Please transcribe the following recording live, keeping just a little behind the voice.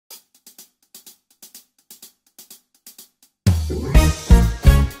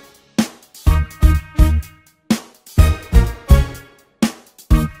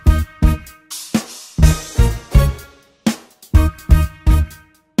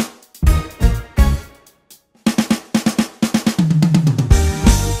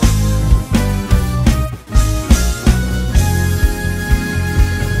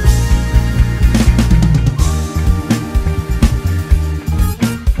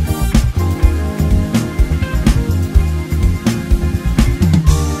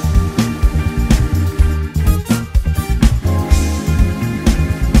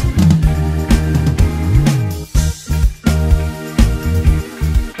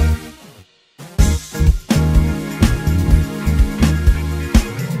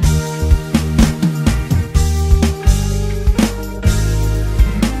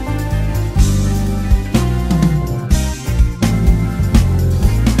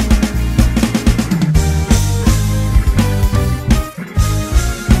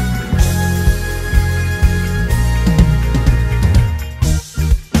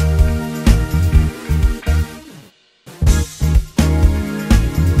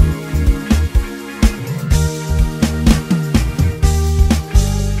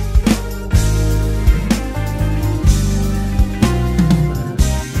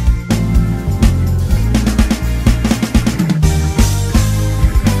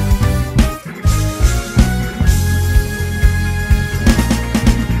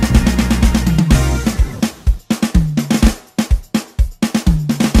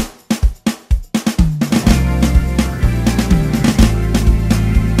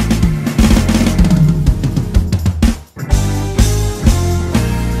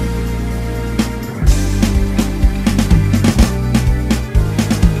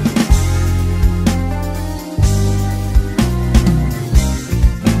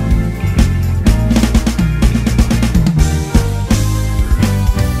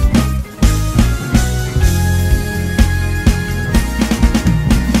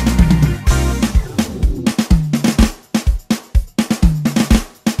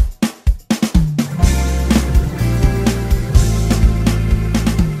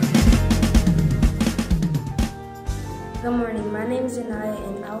Good morning, my name is Anaya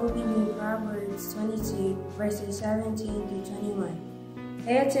and I will be reading Proverbs 22, verses 17 through 21.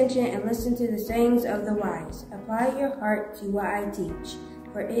 Pay attention and listen to the sayings of the wise. Apply your heart to what I teach,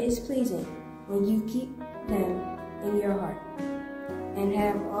 for it is pleasing when you keep them in your heart and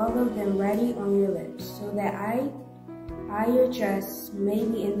have all of them ready on your lips, so that your trust may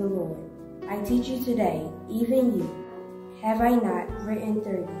be in the Lord. I teach you today, even you. Have I not written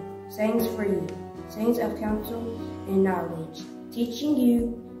 30 sayings for you, sayings of counsel and knowledge, teaching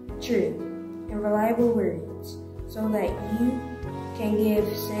you true and reliable words, so that you can give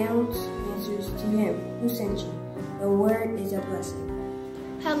sound answers to him who sent you. The word is a blessing.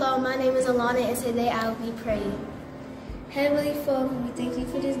 Hello, my name is Alana, and today I will be praying. Heavenly Father, we thank you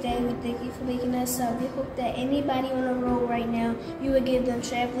for this day. We thank you for waking us up. We hope that anybody on the road right now, you will give them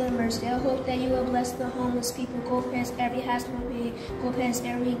traveling mercy. I hope that you will bless the homeless people, go past every hospital bed, go past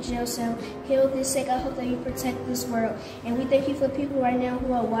every jail cell. Heal the sick. I hope that you protect this world. And we thank you for people right now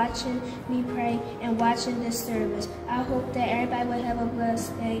who are watching me pray and watching this service. I hope that everybody will have a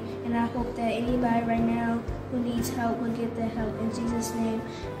blessed day, and I hope that anybody right now who needs help will get the help. In Jesus' name,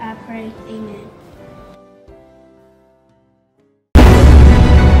 I pray. Amen.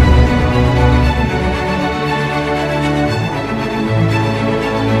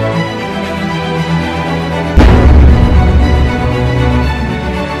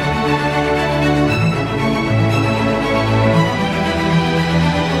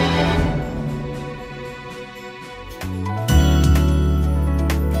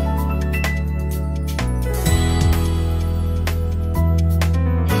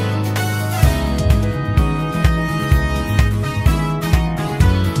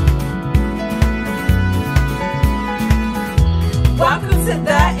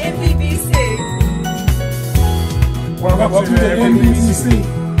 Welcome to the NBBC.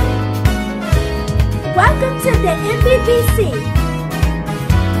 Welcome to the NBBC.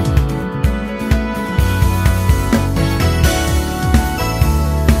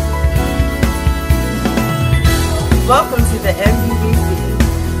 Welcome to the NBBC.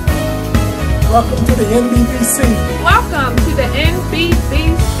 Welcome to the NBBC. Welcome to the NBBC. Welcome to the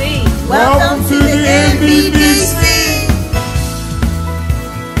NBBC. Welcome to the NBBC.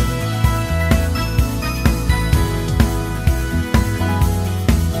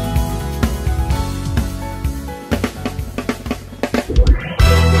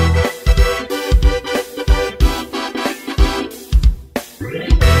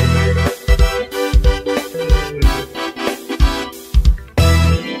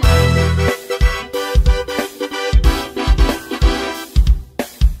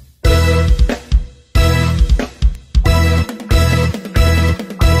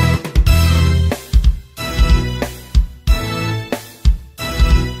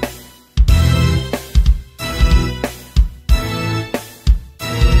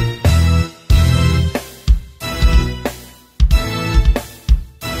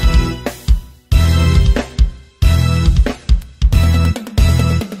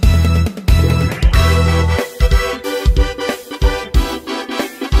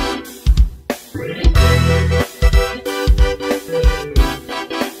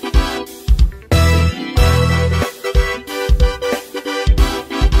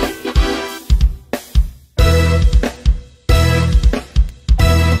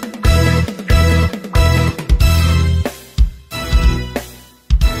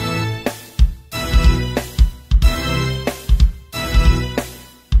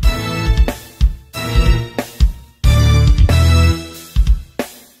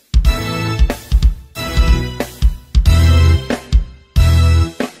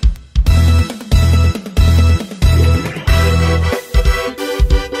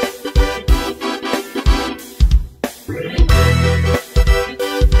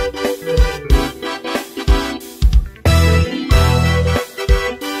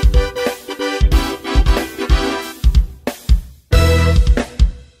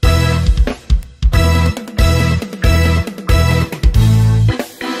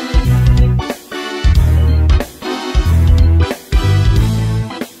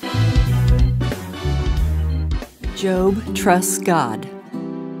 Job trusts God.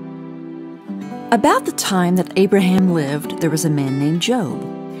 About the time that Abraham lived, there was a man named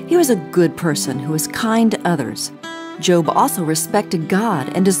Job. He was a good person who was kind to others. Job also respected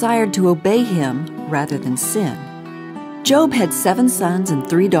God and desired to obey Him rather than sin. Job had 7 sons and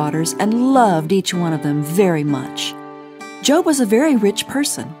 3 daughters and loved each one of them very much. Job was a very rich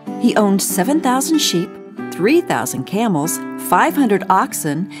person. He owned 7,000 sheep, 3,000 camels, 500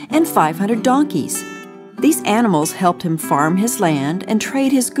 oxen, and 500 donkeys. These animals helped him farm his land and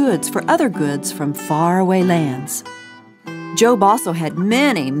trade his goods for other goods from faraway lands. Job also had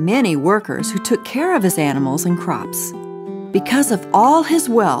many workers who took care of his animals and crops. Because of all his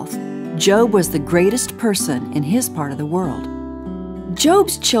wealth, Job was the greatest person in his part of the world.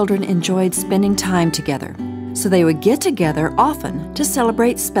 Job's children enjoyed spending time together, so they would get together often to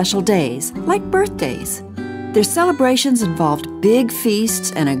celebrate special days, like birthdays. Their celebrations involved big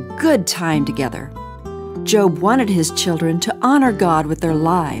feasts and a good time together. Job wanted his children to honor God with their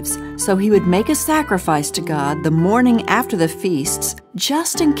lives, so he would make a sacrifice to God the morning after the feasts,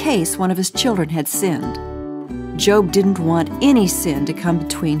 just in case one of his children had sinned. Job didn't want any sin to come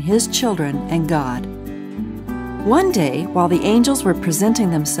between his children and God. One day, while the angels were presenting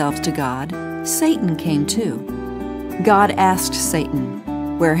themselves to God, Satan came too. God asked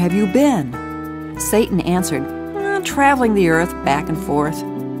Satan, "Where have you been?" Satan answered, "Traveling the earth back and forth."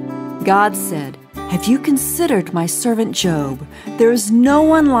 God said, "Have you considered my servant Job? There is no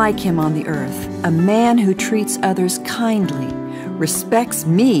one like him on the earth, a man who treats others kindly, respects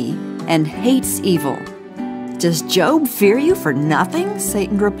me, and hates evil." "Does Job fear you for nothing?"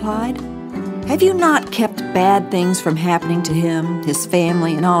 Satan replied. "Have you not kept bad things from happening to him, his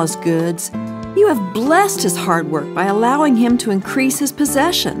family, and all his goods? You have blessed his hard work by allowing him to increase his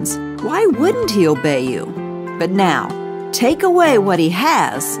possessions. Why wouldn't he obey you? But now, take away what he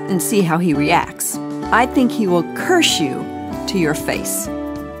has and see how he reacts. I think he will curse you to your face."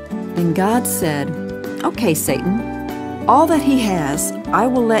 Then God said, "Okay, Satan, all that he has I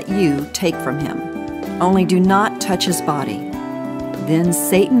will let you take from him. Only do not touch his body." Then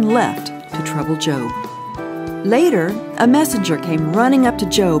Satan left to trouble Job. Later, a messenger came running up to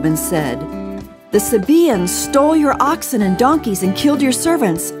Job and said, "The Sabaeans stole your oxen and donkeys and killed your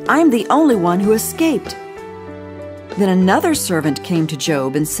servants. I'm the only one who escaped." Then another servant came to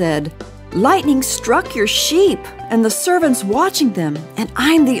Job and said, "Lightning struck your sheep and the servants watching them, and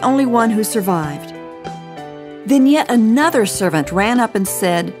I'm the only one who survived." Then yet another servant ran up and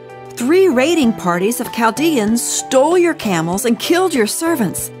said, "3 raiding parties of Chaldeans stole your camels and killed your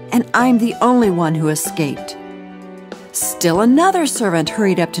servants, and I'm the only one who escaped." Still another servant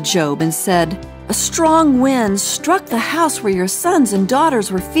hurried up to Job and said, "A strong wind struck the house where your sons and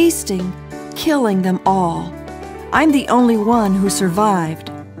daughters were feasting, killing them all. I'm the only one who survived."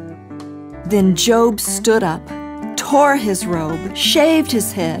 Then Job stood up, tore his robe, shaved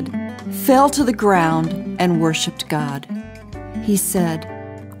his head, fell to the ground, and worshiped God. He said,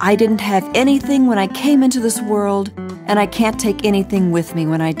 "I didn't have anything when I came into this world, and I can't take anything with me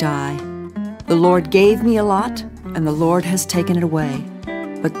when I die. The Lord gave me a lot, and the Lord has taken it away.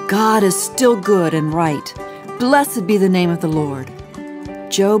 But God is still good and right. Blessed be the name of the Lord."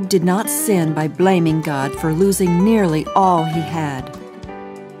 Job did not sin by blaming God for losing nearly all he had.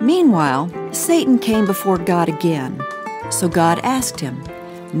 Meanwhile, Satan came before God again. So God asked him,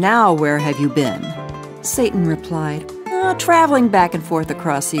 "Now where have you been?" Satan replied, "Traveling back and forth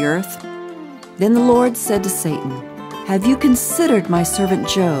across the earth." Then the Lord said to Satan, "Have you considered my servant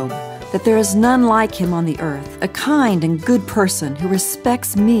Job, that there is none like him on the earth, a kind and good person who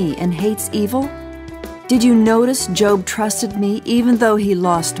respects me and hates evil? Did you notice Job trusted me even though he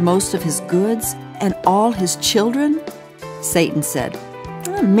lost most of his goods and all his children?" Satan said,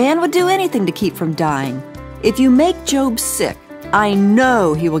 "A man would do anything to keep from dying. If you make Job sick, I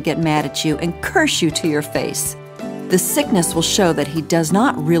know he will get mad at you and curse you to your face. The sickness will show that he does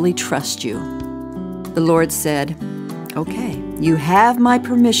not really trust you." The Lord said, "Okay, you have my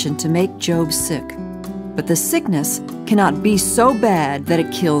permission to make Job sick, but the sickness cannot be so bad that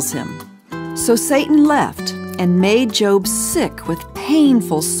it kills him." So Satan left and made Job sick with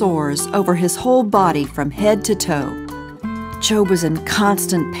painful sores over his whole body from head to toe. Job was in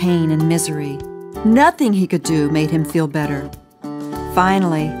constant pain and misery. Nothing he could do made him feel better.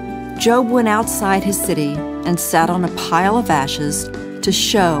 Finally, Job went outside his city and sat on a pile of ashes to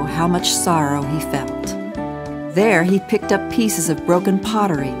show how much sorrow he felt. There he picked up pieces of broken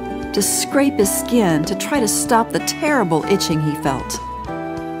pottery to scrape his skin to try to stop the terrible itching he felt.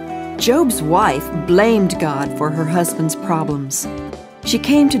 Job's wife blamed God for her husband's problems. She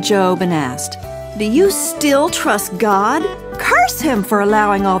came to Job and asked, "Do you still trust God? Curse him for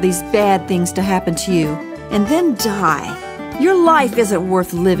allowing all these bad things to happen to you. and then die. Your life isn't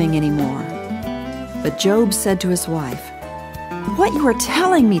worth living anymore." But Job said to his wife, "What you are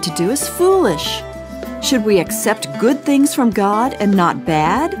telling me to do is foolish. Should we accept good things from God and not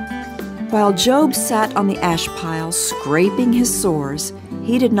bad?" While Job sat on the ash pile scraping his sores,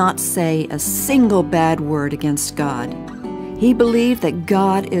 he did not say a single bad word against God. He believed that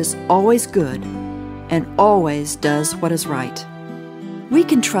God is always good and always does what is right. We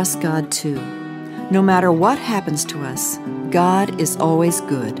can trust God too. No matter what happens to us, God is always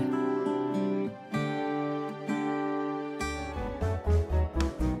good.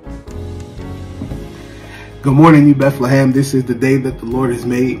 Good morning, New Bethlehem. This is the day that the Lord has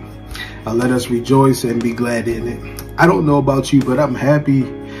made. Let us rejoice and be glad in it. I don't know about you, but I'm happy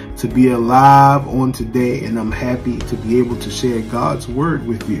to be alive on today, and I'm happy to be able to share God's word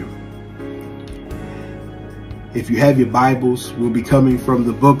with you. If you have your Bibles, we'll be coming from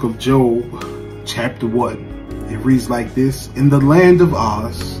the book of Job, chapter 1. It reads like this: "In the land of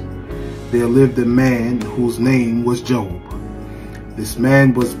Oz, there lived a man whose name was Job. This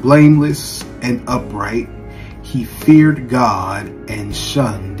man was blameless and upright. He feared God and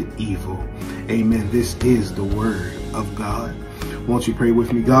shunned evil." Amen. This is the word of God. Won't you pray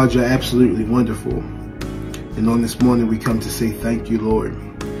with me? God, you're absolutely wonderful. And on this morning, we come to say thank you, Lord.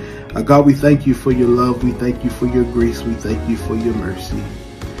 God, we thank you for your love. We thank you for your grace. We thank you for your mercy.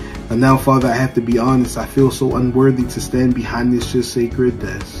 And now, Father, I have to be honest. I feel so unworthy to stand behind this your sacred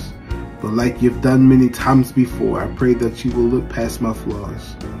desk. But like you've done many times before, I pray that you will look past my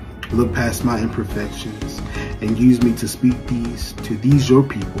flaws, look past my imperfections, and use me to speak to these your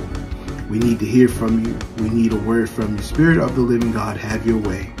people. We need to hear from you. We need a word from you. Spirit of the living God, have your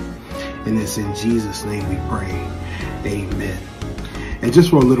way. And it's in Jesus' name we pray. Amen. And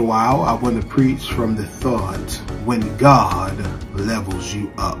just for a little while, I want to preach from the thought, when God levels you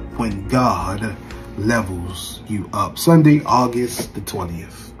up. When God levels you up. Sunday, August the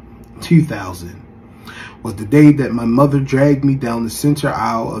 20th, 2000. Was the day that my mother dragged me down the center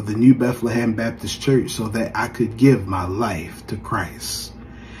aisle of the New Bethlehem Baptist Church so that I could give my life to Christ.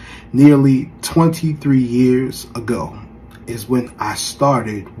 Nearly 23 years ago is when I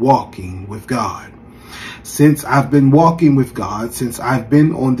started walking with God. Since I've been walking with God, since I've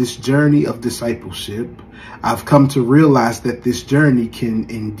been on this journey of discipleship, I've come to realize that this journey can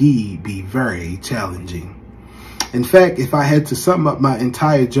indeed be very challenging. In fact, if I had to sum up my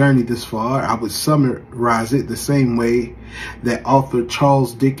entire journey this far, I would summarize it the same way that author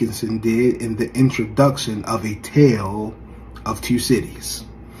Charles Dickens did in the introduction of A Tale of Two Cities.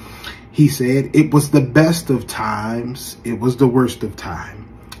 He said, "It was the best of times, it was the worst of time.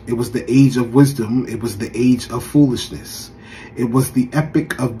 It was the age of wisdom, it was the age of foolishness. It was the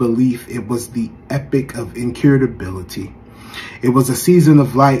epic of belief, it was the epic of incurability. It was a season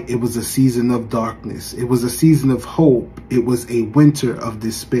of light, it was a season of darkness. It was a season of hope, it was a winter of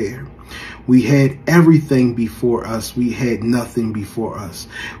despair. We had everything before us, we had nothing before us.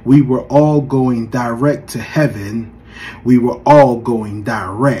 We were all going direct to heaven, we were all going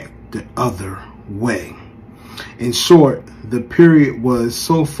direct the other way." In short, the period was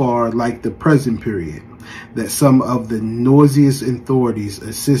so far like the present period that some of the noisiest authorities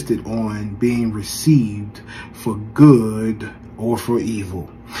insisted on being received for good or for evil.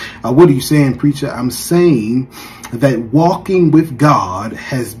 What are you saying, preacher? I'm saying that walking with God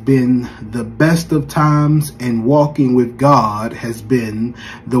has been the best of times and walking with God has been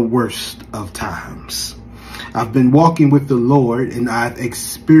the worst of times. I've been walking with the Lord and I've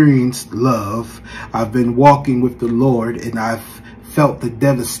experienced love. I've been walking with the Lord and I've felt the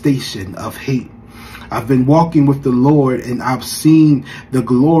devastation of hate. I've been walking with the Lord and I've seen the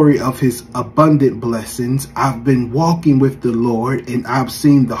glory of his abundant blessings. I've been walking with the Lord and I've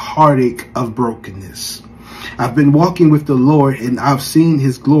seen the heartache of brokenness. I've been walking with the Lord and I've seen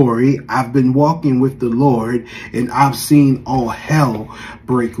his glory. I've been walking with the Lord and I've seen all hell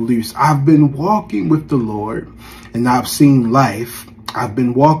break loose. I've been walking with the Lord and I've seen life. I've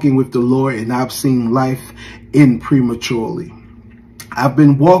been walking with the Lord and I've seen life end prematurely. I've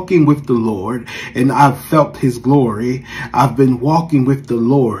been walking with the Lord and I've felt his glory. I've been walking with the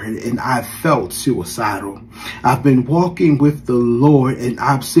Lord and I've felt suicidal. I've been walking with the Lord and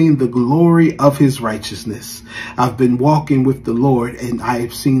I've seen the glory of his righteousness. I've been walking with the Lord and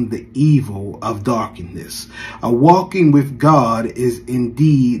I've seen the evil of darkness. Walking with God is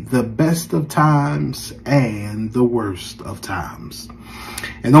indeed the best of times and the worst of times.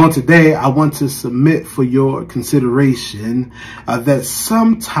 And on today, I want to submit for your consideration that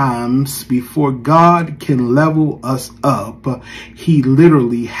sometimes before God can level us up, he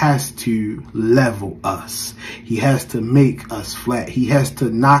literally has to level us. us. He has to make us flat. He has to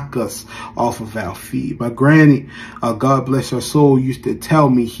knock us off of our feet. My granny, God bless her soul, used to tell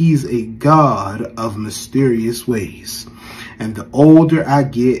me he's a God of mysterious ways. And the older I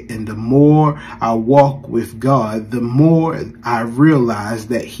get and the more I walk with God, the more I realize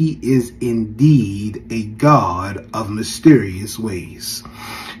that he is indeed a God of mysterious ways.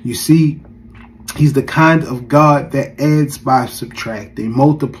 You see, he's the kind of God that adds by subtracting,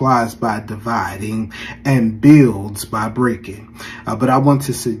 multiplies by dividing, and builds by breaking. But I want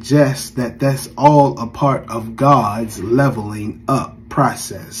to suggest that that's all a part of God's leveling up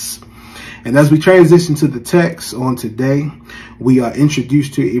process. And as we transition to the text on today, we are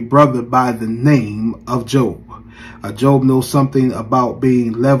introduced to a brother by the name of Job. Job knows something about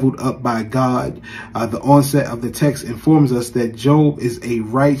being leveled up by God. The onset of the text informs us that Job is a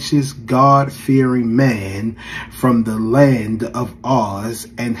righteous, God-fearing man from the land of Oz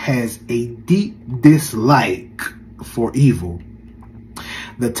and has a deep dislike for evil.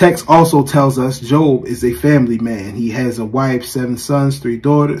 The text also tells us Job is a family man. He has a wife, 7 sons, 3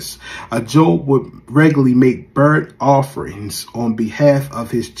 daughters. Job would regularly make burnt offerings on behalf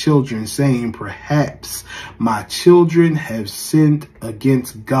of his children, saying, "Perhaps my children have sinned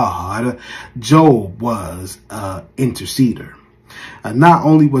against God." Job was an interceder. Not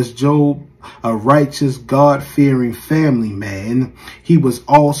only was Job a righteous, God-fearing family man, he was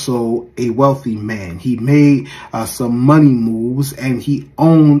also a wealthy man. He made some money moves, and he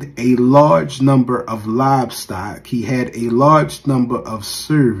owned a large number of livestock. He had a large number of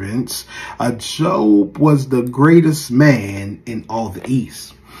servants. Job was the greatest man in all the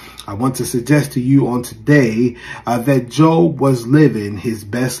East. I want to suggest to you on today that Job was living his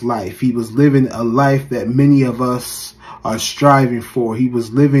best life. He was living a life that many of us are striving for. He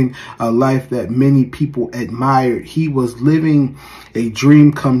was living a life that many people admired. He was living a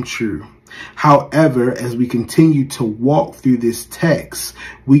dream come true. However, as we continue to walk through this text,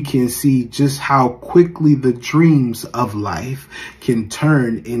 we can see just how quickly the dreams of life can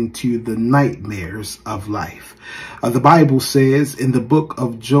turn into the nightmares of life. The Bible says in the book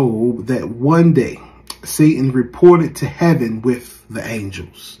of Job that one day Satan reported to heaven with the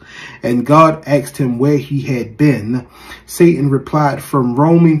angels, and God asked him where he had been. Satan replied, "From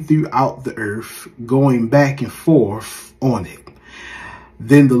roaming throughout the earth, going back and forth on it."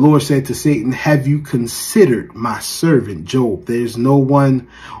 Then the Lord said to Satan, "Have you considered my servant Job? There's no one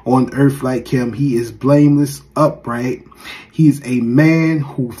on earth like him. He is blameless, upright. He is a man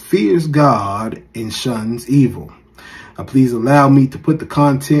who fears God and shuns evil." Please allow me to put the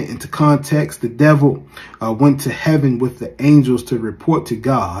content into context. The devil went to heaven with the angels to report to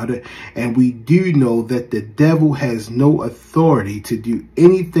God, and we do know that the devil has no authority to do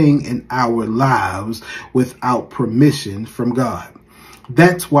anything in our lives without permission from God.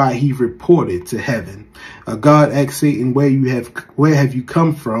 That's why he reported to heaven. God asked Satan, where have you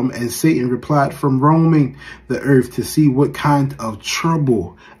come from? And Satan replied, "From roaming the earth to see what kind of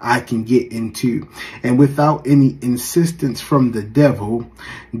trouble I can get into." And without any insistence from the devil,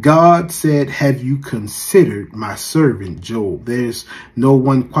 God said, "Have you considered my servant Job? There's no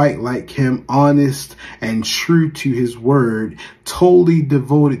one quite like him, honest and true to his word, totally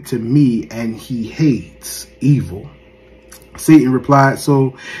devoted to me, and he hates evil." Satan replied,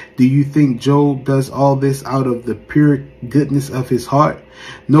 "So do you think Job does all this out of the pure goodness of his heart?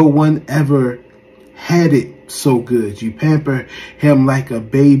 No one ever had it so good. You pamper him like a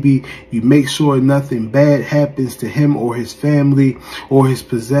baby. You make sure nothing bad happens to him or his family or his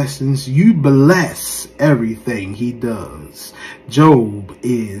possessions. You bless everything he does. Job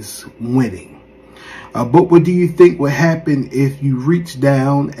is winning. But what do you think would happen if you reached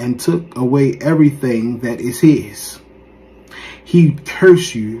down and took away everything that is his? He'd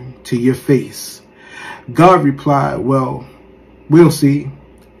curse you to your face." God replied, "Well, we'll see.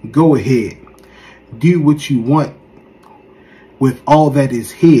 Go ahead. Do what you want with all that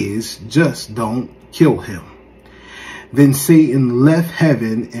is his. Just don't kill him." Then Satan left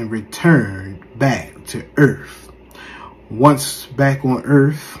heaven and returned back to earth. Once back on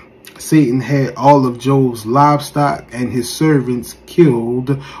earth, Satan had all of Job's livestock and his servants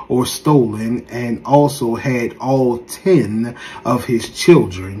killed or stolen, and also had all 10 of his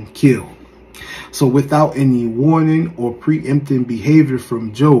children killed. So without any warning or preempting behavior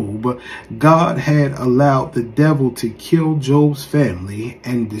from Job, God had allowed the devil to kill Job's family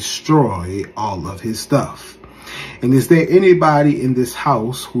and destroy all of his stuff. And is there anybody in this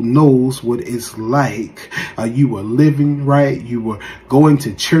house who knows what it's like? You were living right. You were going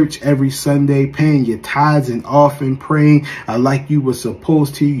to church every Sunday, paying your tithes and offering, praying like you were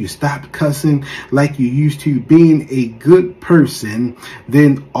supposed to. You stopped cussing like you used to, being a good person.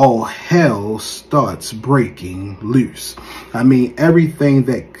 Then all hell starts breaking loose. I mean, everything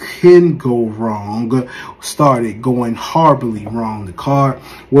that can go wrong started going horribly wrong. The car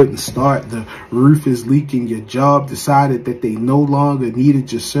wouldn't start. The roof is leaking. Your job decided that they no longer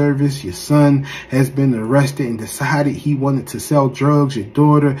needed your service. Your son has been arrested and decided he wanted to sell drugs. Your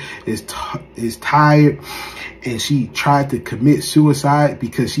daughter is tired and she tried to commit suicide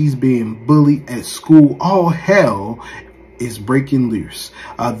because she's being bullied at school. All hell is breaking loose.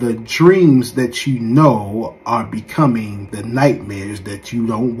 The dreams that you know are becoming the nightmares that you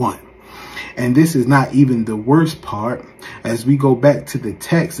don't want. And this is not even the worst part. As we go back to the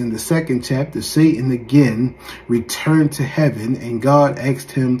text in the 2nd chapter, Satan again returned to heaven, and God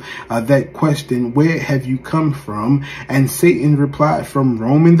asked him that question, where have you come from? And Satan replied, from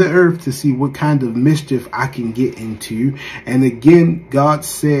roaming the earth to see what kind of mischief I can get into. And again, God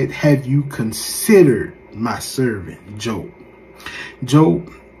said, have you considered my servant Job?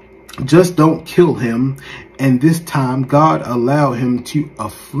 Job, just don't kill him. And this time God allowed him to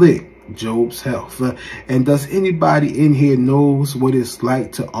afflict Job's health. And does anybody in here knows what it's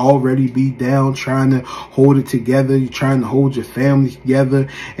like to already be down, trying to hold it together? You're trying to hold your family together,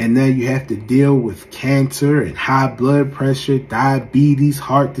 and now you have to deal with cancer and high blood pressure, diabetes,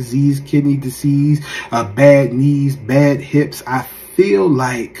 heart disease, kidney disease, bad knees, bad hips. I feel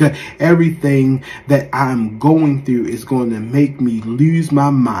like everything that I'm going through is going to make me lose my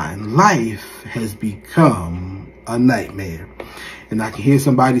mind. Life has become a nightmare. And I can hear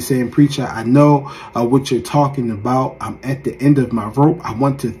somebody saying, preacher, I know what you're talking about. I'm at the end of my rope. I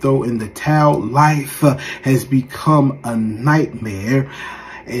want to throw in the towel. Life has become a nightmare.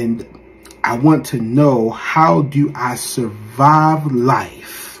 And I want to know, how do I survive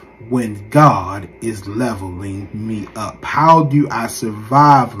life when God is leveling me up? How do I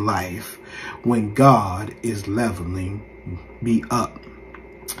survive life when God is leveling me up?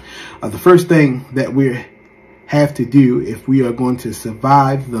 The first thing that we have to do if we are going to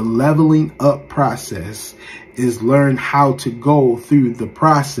survive the leveling up process is learn how to go through the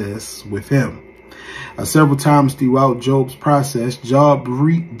process with him. Several times throughout Job's process, Job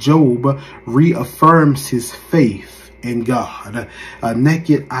reaffirms his faith in God.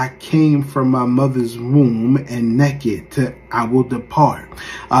 Naked I came from my mother's womb, and naked I will depart.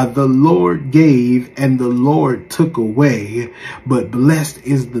 The Lord gave and the Lord took away, but blessed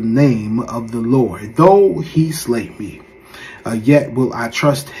is the name of the Lord. Though he slay me, yet will I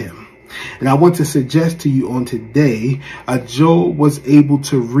trust him. And I want to suggest to you on today, Job was able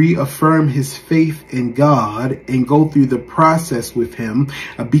to reaffirm his faith in God and go through the process with him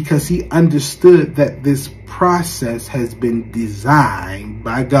because he understood that this process has been designed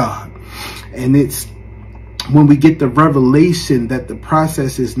by God. And it's when we get the revelation that the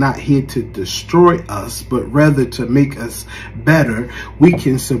process is not here to destroy us, but rather to make us better, we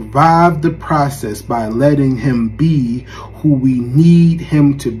can survive the process by letting him be who we need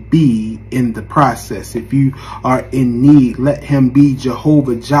him to be in the process. If you are in need, let him be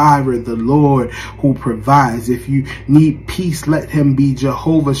Jehovah Jireh, the Lord who provides. If you need peace, let him be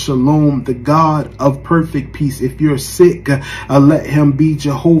Jehovah Shalom, the God of perfect peace. If you're sick, let him be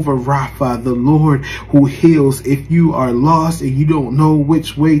Jehovah Rapha, the Lord who heals. If you are lost and you don't know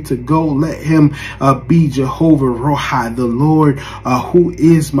which way to go, let him be Jehovah Rohi, the Lord who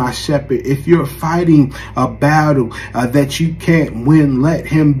is my shepherd. If you're fighting a battle that you can't win, let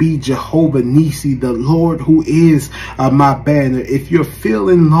him be Jehovah Nisi, the Lord who is my banner. If you're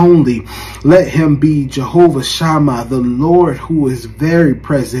feeling lonely, let him be Jehovah Shammah, the Lord who is very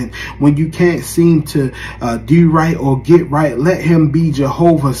present. When you can't seem to do right or get right, let him be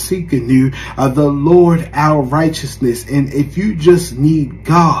Jehovah Tsidkenu, the Lord our righteousness. And if you just need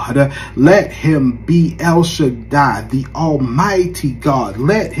God, let him be El Shaddai, the Almighty God.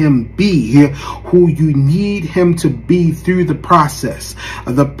 Let him be who you need him to be through the process.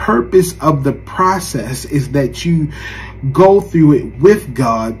 The purpose of the process is that you go through it with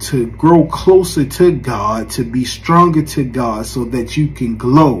God, to grow closer to God, to be stronger to God, so that you can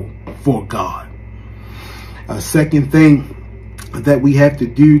glow for God. Second thing that we have to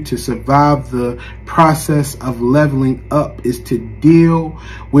do to survive the process of leveling up is to deal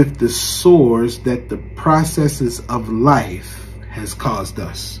with the sores that the processes of life has caused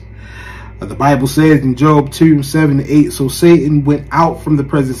us. The Bible says in Job 2:7-8, so Satan went out from the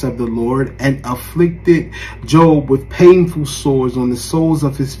presence of the Lord and afflicted Job with painful sores on the soles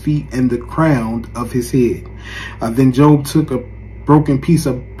of his feet and the crown of his head. Then Job took a broken piece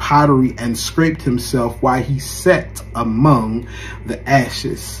of pottery and scraped himself while he sat among the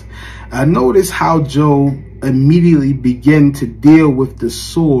ashes. Notice how Job immediately began to deal with the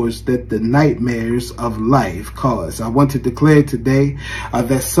sores that the nightmares of life cause. I want to declare today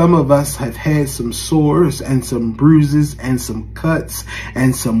that some of us have had some sores and some bruises and some cuts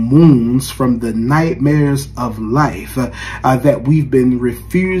and some wounds from the nightmares of life that we've been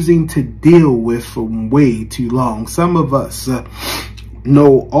refusing to deal with for way too long. Some of us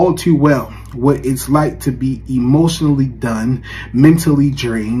know all too well what it's like to be emotionally done, mentally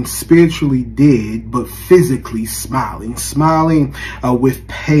drained, spiritually dead, but physically smiling with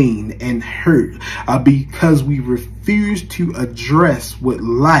pain and hurt because we refuse to address what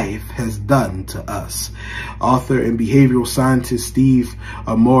life has done to us. Author and behavioral scientist Steve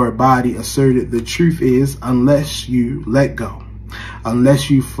Morabadi asserted, the truth is, unless you let go, unless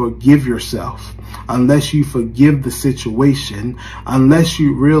you forgive yourself, unless you forgive the situation, unless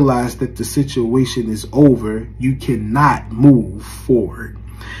you realize that the situation is over, you cannot move forward.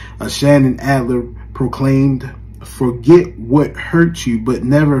 Shannon Adler proclaimed, forget what hurt you, but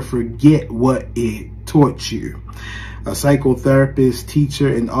never forget what it taught you. A psychotherapist, teacher,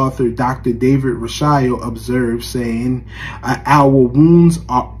 and author, Dr. David Rashayo, observed, saying, our wounds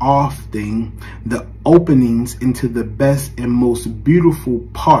are often the openings into the best and most beautiful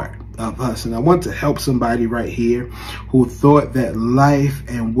part of us. And I want to help somebody right here who thought that life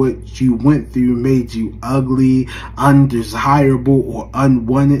and what you went through made you ugly, undesirable, or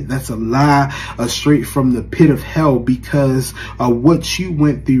unwanted. That's a lie straight from the pit of hell, because what you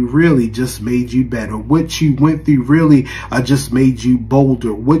went through really just made you better. What you went through really just made you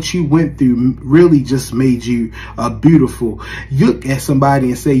bolder. What you went through really just made you beautiful. Look at somebody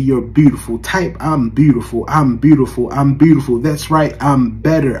and say, you're beautiful. Type, I'm beautiful, I'm beautiful, I'm beautiful. That's right, I'm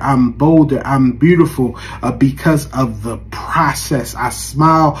better, I'm bolder, I'm beautiful because of the process. I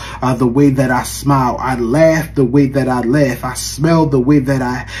smile the way that I smile. I laugh the way that I laugh. I smell the way that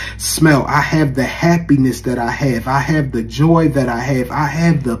I smell. I have the happiness that I have. I have the joy that I have. I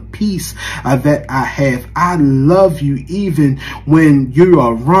have the peace that I have. I love you even when you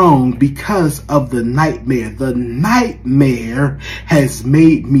are wrong because of the nightmare. The nightmare has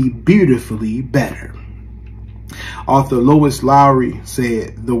made me beautifully better. Author Lois Lowry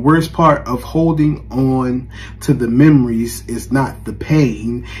said, the worst part of holding on to the memories is not the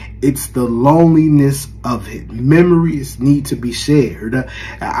pain, it's the loneliness of it. Memories need to be shared.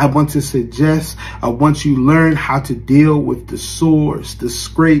 I want to suggest, once you learn how to deal with the sores, the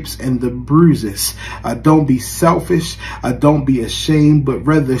scrapes, and the bruises, don't be selfish, don't be ashamed, but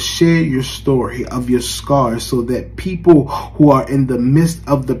rather share your story of your scars so that people who are in the midst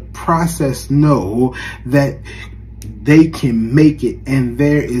of the process know that they can make it, and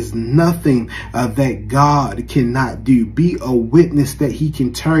there is nothing that God cannot do. Be a witness that he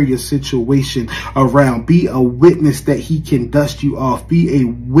can turn your situation around. Be a witness that he can dust you off. Be a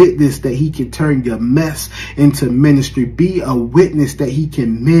witness that he can turn your mess into ministry. Be a witness that he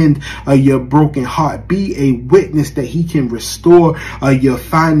can mend your broken heart. Be a witness that he can restore your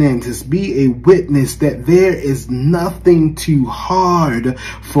finances. Be a witness that there is nothing too hard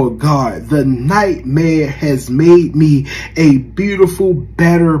for God. The nightmare has made me a beautiful,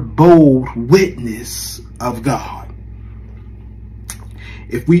 better, bold witness of God.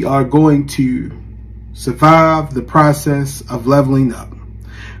 If we are going to survive the process of leveling up,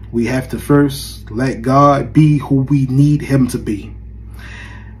 we have to first let God be who we need him to be.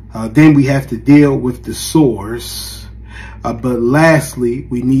 Then we have to deal with the sores. But lastly,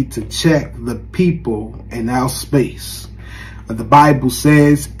 we need to check the people in our space. The Bible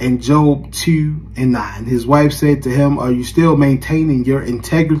says in Job 2:9, his wife said to him, are you still maintaining your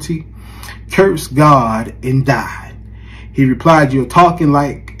integrity? Curse God and die. He replied, you're talking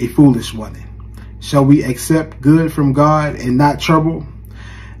like a foolish woman. Shall we accept good from God and not trouble?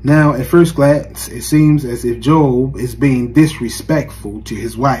 Now, at first glance, it seems as if Job is being disrespectful to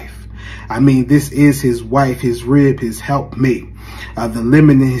his wife. I mean, this is his wife, his rib, his helpmate. The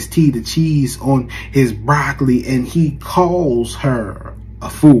lemon in his tea, the cheese on his broccoli, and he calls her a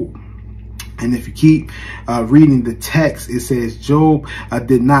fool. And if you keep reading the text, it says Job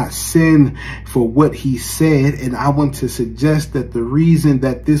did not sin for what he said. And I want to suggest that the reason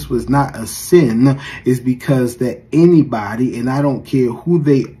that this was not a sin is because that anybody, and I don't care who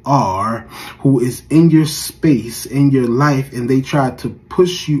they are, who is in your space, in your life, and they try to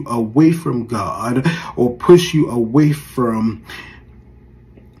push you away from God or push you away from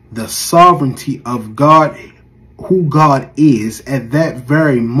the sovereignty of God, who God is, at that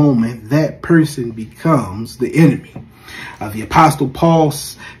very moment, that person becomes the enemy. The Apostle Paul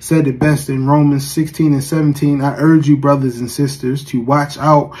said it best in Romans 16 and 17. I urge you, brothers and sisters, to watch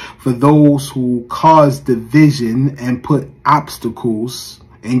out for those who cause division and put obstacles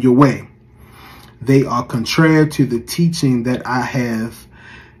in your way. They are contrary to the teaching that I have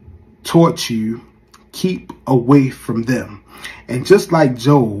taught you. Keep away from them. And just like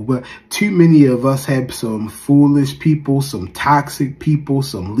Job, too many of us have some foolish people, some toxic people,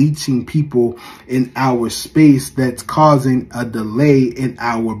 some leeching people in our space that's causing a delay in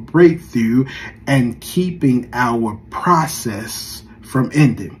our breakthrough and keeping our process from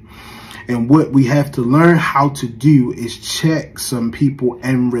ending. And what we have to learn how to do is check some people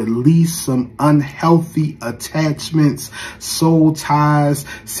and release some unhealthy attachments, soul ties,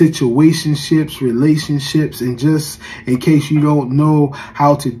 situationships, relationships. And just in case you don't know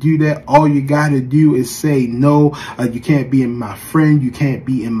how to do that, all you got to do is say, no, you can't be in my friend. You can't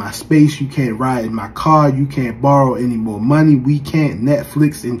be in my space. You can't ride in my car. You can't borrow any more money. We can't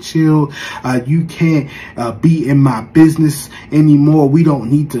Netflix and chill. You can't be in my business anymore. We don't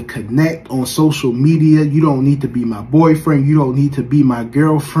need to connect on social media. You don't need to be my boyfriend. You don't need to be my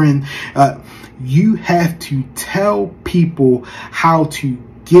girlfriend. You have to tell people how to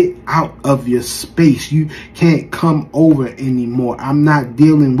get out of your space. You can't come over anymore. I'm not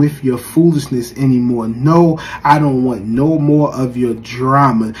dealing with your foolishness anymore. No, I don't want no more of your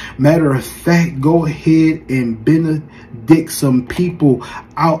drama. Matter of fact, go ahead and benedict some people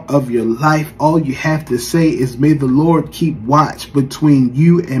out of your life. All you have to say is, may the Lord keep watch between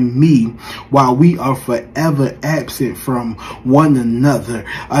you and me while we are forever absent from one another.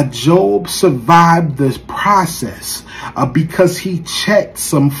 Job survived this process because he checked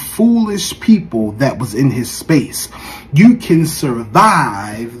some foolish people that was in his space. You can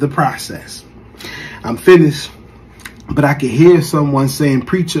survive the process. I'm finished, but I can hear someone saying,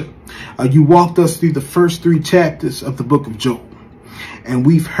 preacher, you walked us through the first 3 chapters of the book of Job. And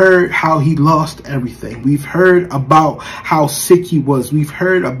we've heard how he lost everything. We've heard about how sick he was. We've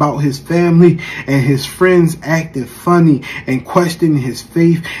heard about his family and his friends acting funny and questioning his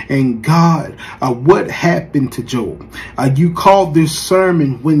faith in God. What happened to Job? You called this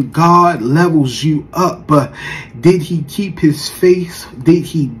sermon when God levels you up. But did he keep his faith? Did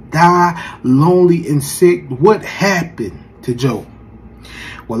he die lonely and sick? What happened to Job?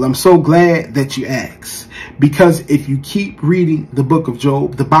 Well, I'm so glad that you asked, because if you keep reading the book of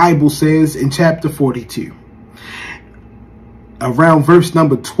Job, the Bible says in chapter 42, around verse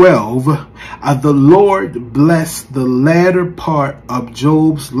number 12, the Lord blessed the latter part of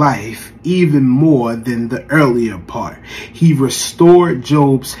Job's life even more than the earlier part. He restored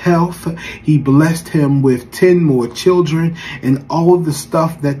Job's health. He blessed him with 10 more children, and all the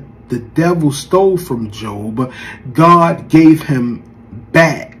stuff that the devil stole from Job, God gave him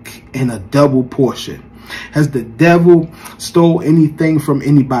back in a double portion. Has the devil stole anything from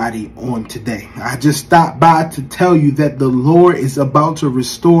anybody on today? I just stopped by to tell you that the Lord is about to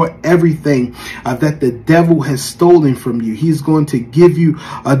restore everything that the devil has stolen from you. He's going to give you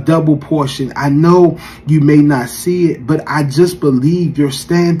a double portion. I know you may not see it, but I just believe you're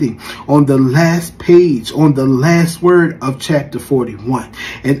standing on the last page, on the last word of chapter 41.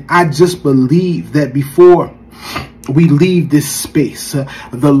 And I just believe that before we leave this space,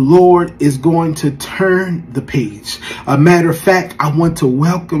 the Lord is going to turn the page. A matter of fact, I want to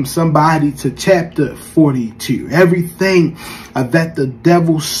welcome somebody to chapter 42. Everything that the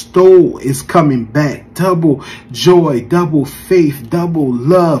devil stole is coming back. Double joy, double faith, double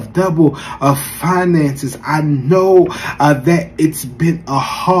love, double finances. I know that it's been a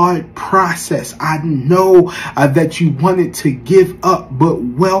hard process. I know that you wanted to give up, but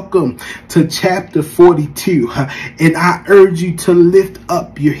welcome to chapter 42. And I urge you to lift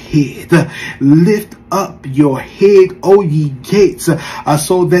up your head. Lift up your head, O ye gates,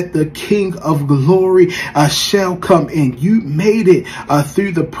 so that the King of glory shall come in. You made it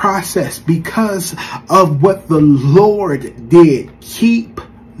through the process because of what the Lord did. Keep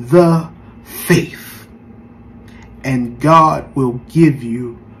the faith, and God will give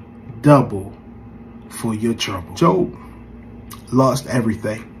you double for your trouble. Job lost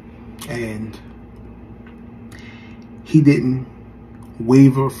everything, and he didn't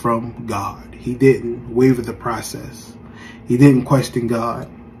waver from God. He didn't waver the process. He didn't question God.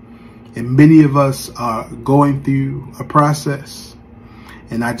 And many of us are going through a process.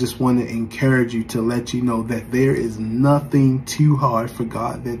 And I just want to encourage you to let you know that there is nothing too hard for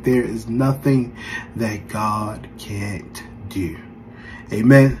God, that there is nothing that God can't do.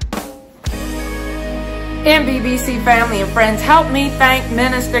 Amen. NBBC family and friends, help me thank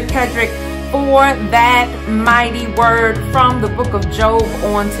Minister Kedrick for that mighty word from the book of Job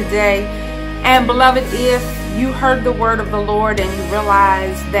on today. And beloved, if you heard the word of the Lord and you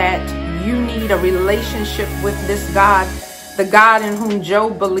realize that you need a relationship with this God, the God in whom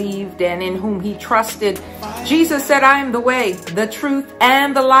Job believed and in whom he trusted, Jesus said, I am the way, the truth,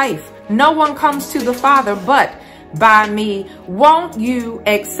 and the life. No one comes to the Father but by me. Won't you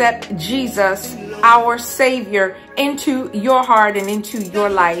accept Jesus, our Savior, into your heart and into your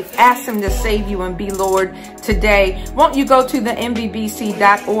life? Ask him to save you and be Lord today. Won't you go to the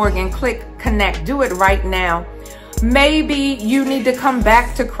nbbc.org and click connect? Do it right now. Maybe you need to come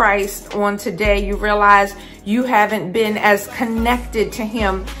back to Christ on today. You realize you haven't been as connected to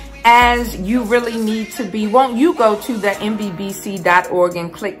him as you really need to be. Won't you go to the nbbc.org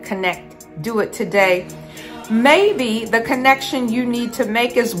and click connect? Do it today. Maybe the connection you need to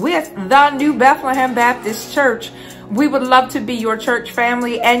make is with the New Bethlehem Baptist Church. We would love to be your church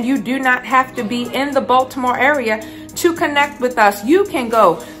family, and you do not have to be in the Baltimore area to connect with us. You can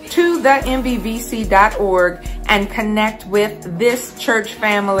go to the nbbc.org and connect with this church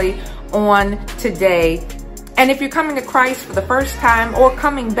family on today. And if you're coming to Christ for the first time or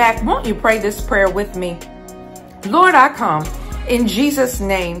coming back, won't you pray this prayer with me? Lord, I come in Jesus'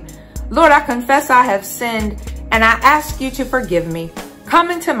 name. Lord, I confess I have sinned, and I ask you to forgive me. Come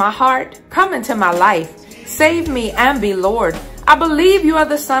into my heart, come into my life. Save me and be Lord. I believe you are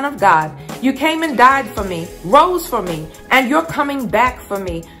the Son of God. You came and died for me, rose for me, and you're coming back for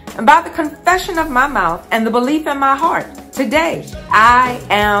me. And by the confession of my mouth and the belief in my heart, today I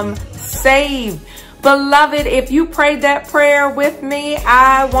am saved. Beloved, if you prayed that prayer with me,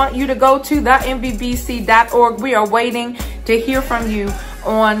 I want you to go to the nbbc.org. We are waiting to hear from you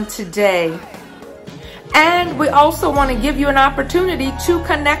on today. And we also want to give you an opportunity to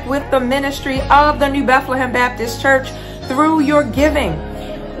connect with the ministry of the New Bethlehem Baptist Church through your giving.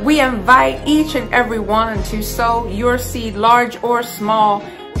 We invite each and every one to sow your seed, large or small.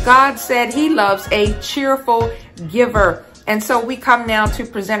 God said he loves a cheerful giver. And so we come now to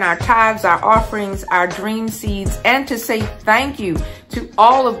present our tithes, our offerings, our dream seeds, and to say thank you to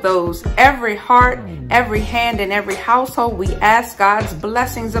all of those, every heart, every hand, and every household. We ask God's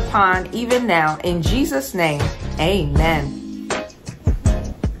blessings upon even now. In Jesus' name, amen.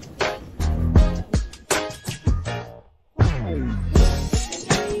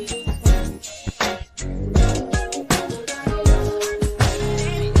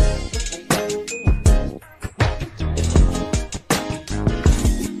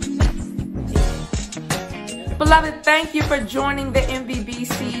 Beloved, thank you for joining the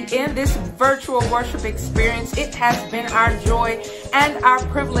NBBC in this virtual worship experience. It has been our joy and our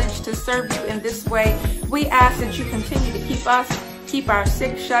privilege to serve you in this way. We ask that you continue to keep us, keep our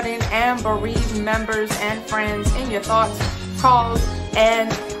sick, shut-in, and bereaved members and friends in your thoughts, calls,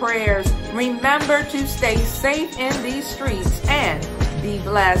 and prayers. Remember to stay safe in these streets and be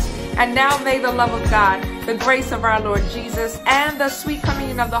blessed. And now may the love of God, the grace of our Lord Jesus, and the sweet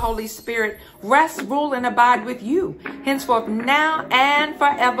communion of the Holy Spirit rest, rule, and abide with you henceforth, now and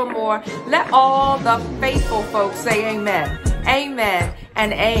forevermore. Let all the faithful folks say amen, amen,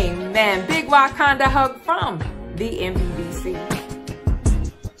 and amen. Big Wakanda hug from the NBBC.